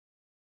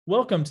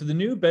Welcome to the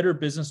new Better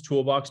Business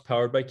Toolbox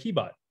powered by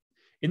Qebot.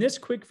 In this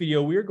quick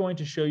video, we are going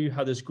to show you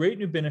how this great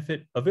new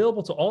benefit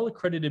available to all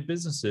accredited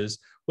businesses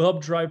will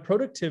help drive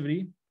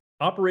productivity,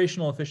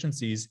 operational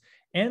efficiencies,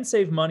 and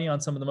save money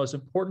on some of the most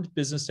important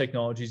business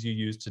technologies you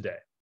use today.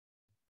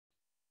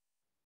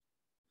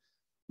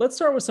 Let's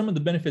start with some of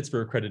the benefits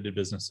for accredited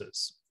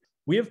businesses.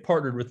 We have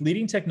partnered with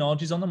leading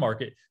technologies on the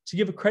market to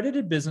give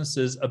accredited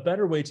businesses a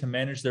better way to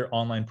manage their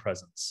online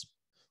presence.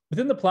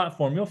 Within the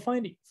platform, you'll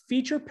find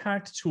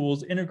feature-packed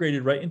tools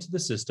integrated right into the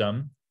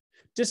system,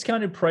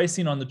 discounted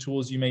pricing on the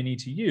tools you may need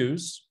to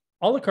use,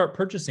 a la carte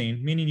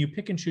purchasing, meaning you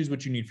pick and choose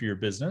what you need for your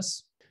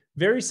business,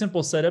 very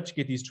simple setup to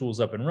get these tools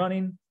up and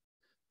running,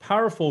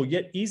 powerful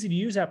yet easy to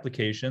use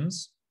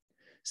applications,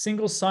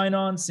 single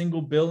sign-on,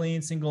 single billing,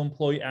 single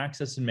employee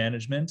access and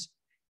management,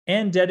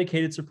 and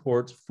dedicated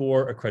support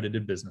for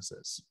accredited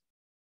businesses.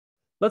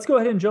 Let's go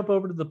ahead and jump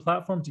over to the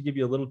platform to give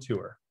you a little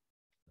tour.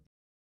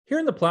 Here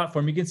in the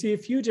platform, you can see a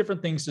few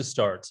different things to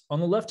start. On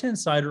the left-hand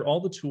side are all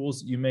the tools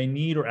that you may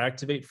need or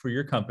activate for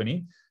your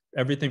company,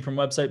 everything from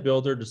website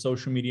builder to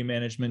social media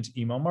management,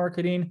 email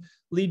marketing,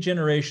 lead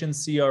generation,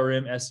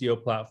 CRM,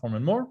 SEO platform,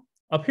 and more.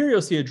 Up here,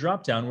 you'll see a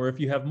drop-down where if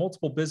you have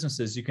multiple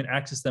businesses, you can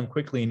access them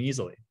quickly and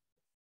easily.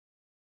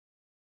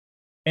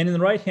 And in the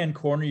right-hand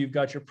corner, you've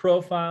got your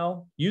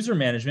profile, user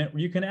management,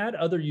 where you can add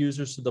other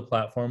users to the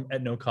platform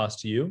at no cost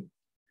to you,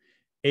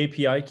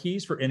 API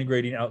keys for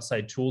integrating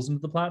outside tools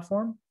into the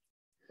platform,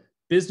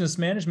 business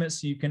management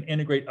so you can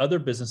integrate other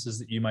businesses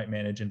that you might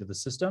manage into the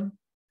system,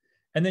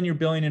 and then your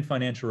billing and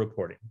financial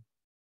reporting.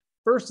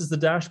 First is the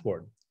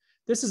dashboard.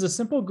 This is a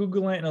simple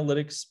Google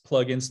Analytics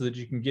plugin so that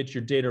you can get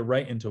your data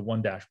right into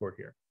one dashboard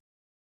here.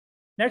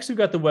 Next, we've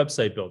got the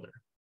website builder.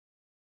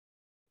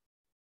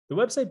 The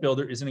website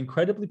builder is an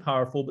incredibly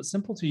powerful but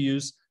simple to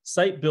use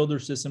site builder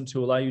system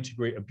to allow you to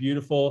create a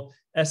beautiful,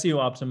 SEO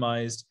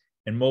optimized,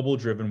 and mobile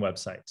driven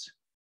website.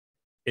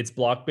 It's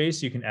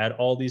block-based. You can add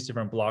all these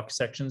different block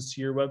sections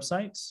to your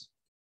websites.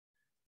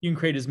 You can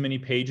create as many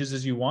pages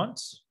as you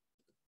want,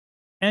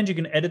 and you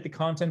can edit the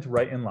content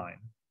right in line.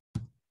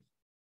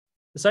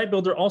 The site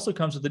builder also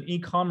comes with an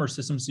e-commerce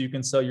system so you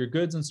can sell your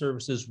goods and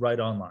services right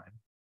online.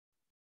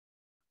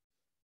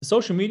 The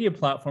social media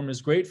platform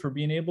is great for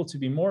being able to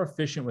be more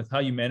efficient with how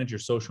you manage your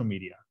social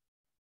media.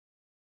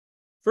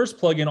 First,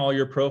 plug in all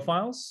your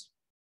profiles.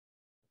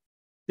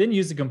 Then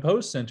use the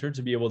Compose Center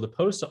to be able to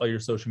post all your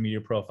social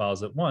media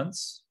profiles at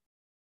once.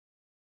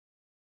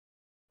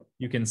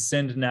 You can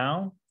send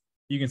now,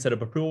 you can set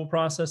up approval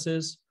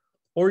processes,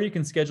 or you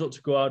can schedule it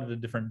to go out at a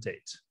different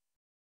date.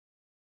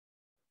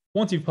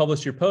 Once you've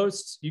published your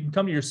posts, you can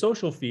come to your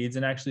social feeds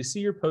and actually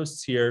see your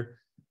posts here,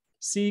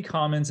 see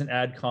comments and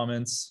add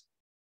comments,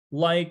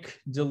 like,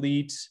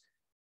 delete,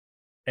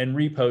 and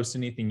repost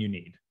anything you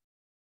need.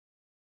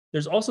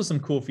 There's also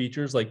some cool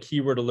features like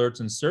keyword alerts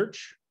and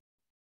search,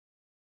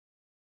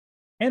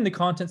 and the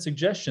content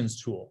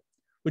suggestions tool,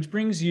 which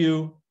brings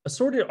you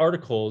assorted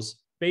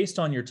articles based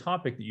on your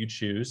topic that you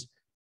choose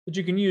that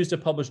you can use to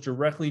publish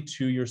directly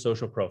to your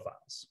social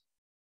profiles.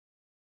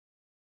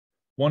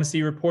 Want to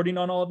see reporting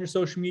on all of your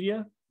social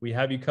media? We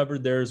have you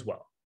covered there as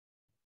well.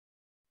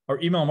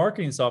 Our email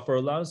marketing software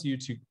allows you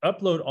to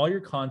upload all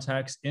your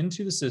contacts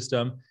into the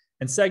system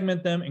and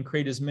segment them and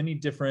create as many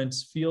different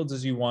fields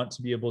as you want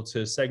to be able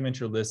to segment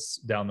your lists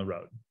down the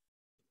road.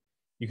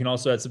 You can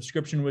also add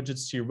subscription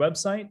widgets to your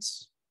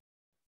websites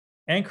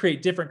and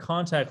create different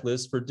contact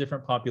lists for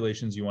different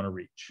populations you want to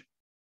reach.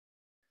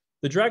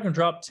 The drag and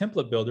drop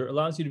template builder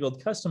allows you to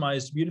build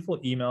customized, beautiful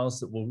emails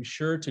that will be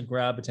sure to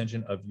grab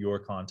attention of your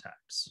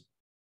contacts.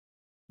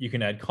 You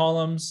can add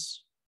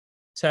columns,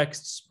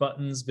 texts,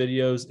 buttons,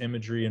 videos,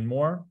 imagery, and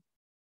more,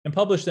 and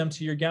publish them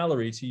to your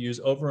gallery to use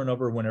over and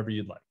over whenever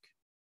you'd like.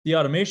 The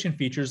automation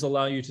features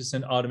allow you to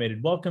send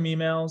automated welcome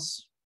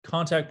emails,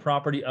 contact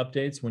property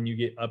updates when you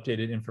get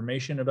updated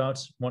information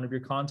about one of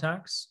your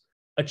contacts,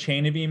 a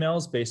chain of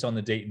emails based on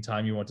the date and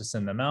time you want to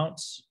send them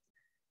out,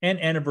 and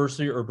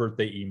anniversary or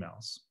birthday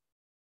emails.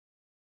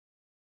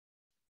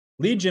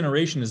 Lead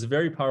generation is a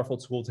very powerful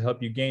tool to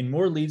help you gain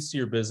more leads to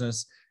your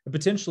business and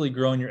potentially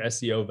growing your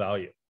SEO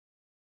value.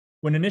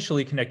 When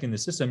initially connecting the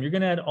system, you're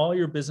going to add all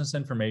your business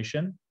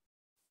information,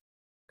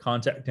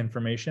 contact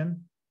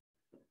information,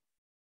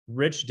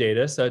 rich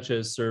data such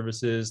as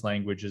services,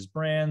 languages,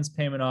 brands,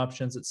 payment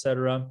options,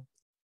 etc.,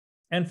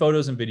 and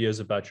photos and videos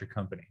about your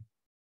company.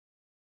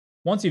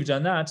 Once you've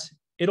done that,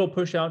 it'll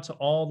push out to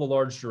all the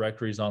large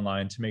directories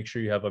online to make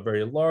sure you have a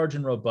very large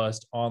and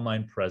robust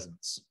online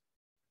presence.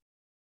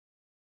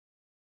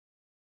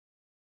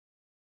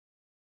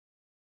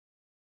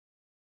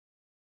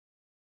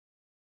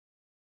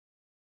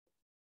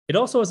 It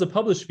also has a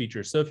publish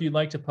feature. So if you'd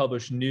like to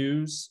publish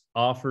news,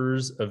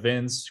 offers,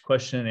 events,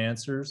 question and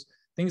answers,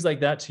 things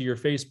like that to your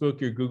Facebook,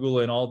 your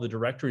Google, and all the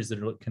directories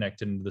that are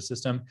connected into the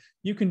system,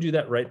 you can do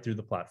that right through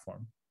the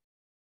platform.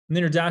 And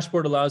then your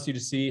dashboard allows you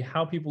to see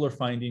how people are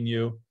finding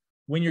you,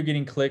 when you're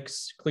getting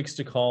clicks, clicks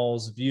to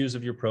calls, views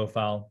of your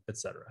profile,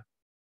 etc.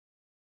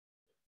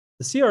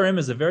 The CRM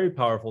is a very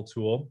powerful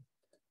tool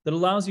that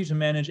allows you to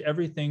manage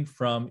everything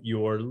from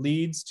your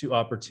leads to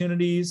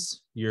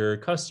opportunities, your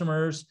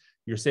customers,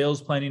 your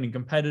sales planning and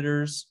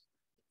competitors.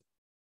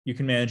 You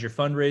can manage your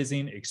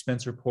fundraising,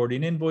 expense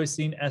reporting,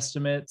 invoicing,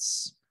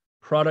 estimates,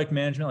 product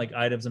management like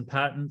items and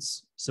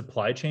patents,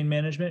 supply chain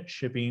management,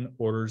 shipping,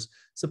 orders,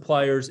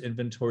 suppliers,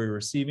 inventory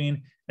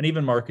receiving, and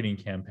even marketing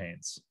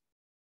campaigns.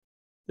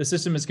 The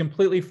system is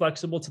completely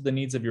flexible to the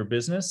needs of your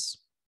business.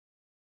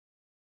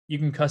 You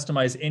can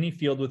customize any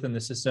field within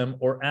the system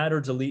or add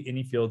or delete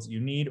any fields you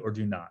need or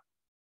do not.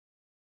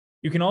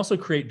 You can also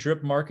create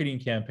drip marketing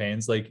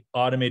campaigns like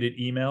automated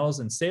emails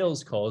and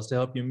sales calls to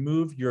help you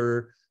move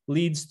your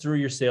leads through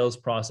your sales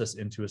process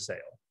into a sale.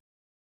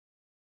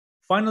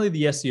 Finally,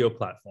 the SEO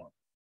platform.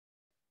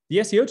 The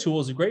SEO tool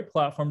is a great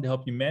platform to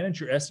help you manage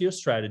your SEO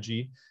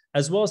strategy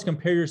as well as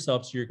compare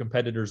yourself to your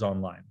competitors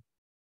online.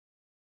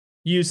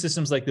 You use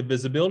systems like the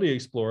Visibility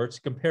Explorer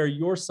to compare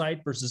your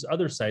site versus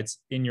other sites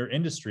in your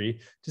industry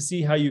to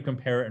see how you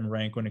compare and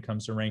rank when it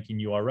comes to ranking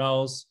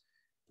URLs,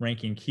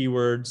 ranking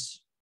keywords,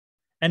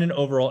 and an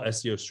overall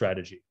SEO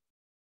strategy.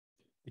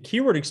 The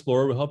Keyword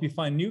Explorer will help you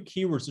find new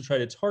keywords to try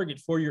to target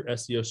for your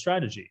SEO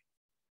strategy.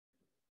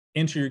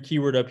 Enter your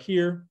keyword up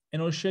here,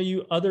 and it'll show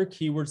you other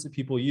keywords that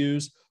people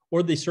use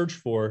or they search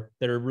for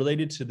that are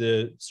related to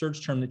the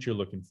search term that you're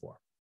looking for.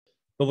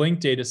 The Link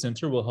Data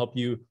Center will help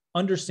you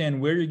understand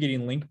where you're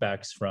getting link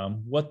backs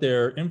from, what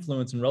their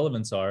influence and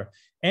relevance are,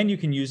 and you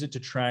can use it to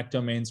track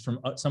domains from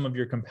some of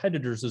your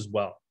competitors as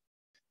well.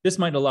 This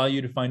might allow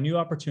you to find new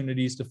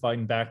opportunities to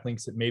find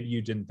backlinks that maybe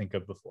you didn't think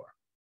of before.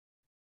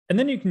 And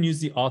then you can use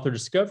the author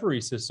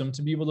discovery system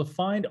to be able to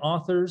find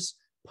authors,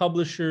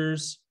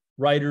 publishers,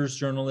 writers,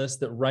 journalists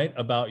that write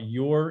about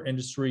your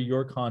industry,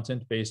 your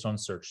content based on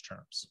search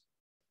terms.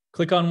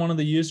 Click on one of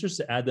the users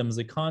to add them as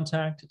a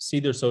contact, see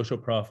their social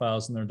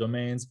profiles and their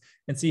domains,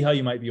 and see how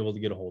you might be able to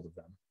get a hold of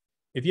them.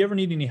 If you ever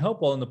need any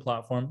help while in the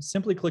platform,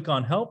 simply click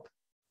on Help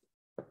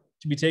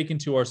to be taken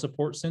to our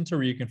support center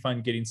where you can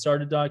find getting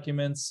started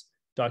documents,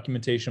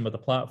 documentation about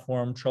the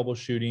platform,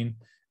 troubleshooting,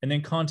 and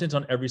then content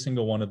on every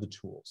single one of the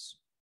tools.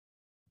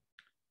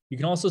 You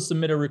can also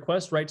submit a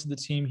request right to the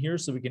team here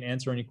so we can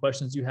answer any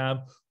questions you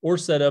have or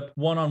set up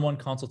one-on-one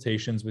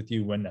consultations with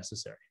you when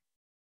necessary.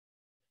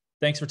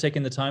 Thanks for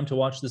taking the time to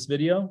watch this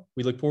video.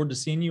 We look forward to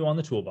seeing you on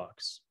the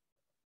Toolbox.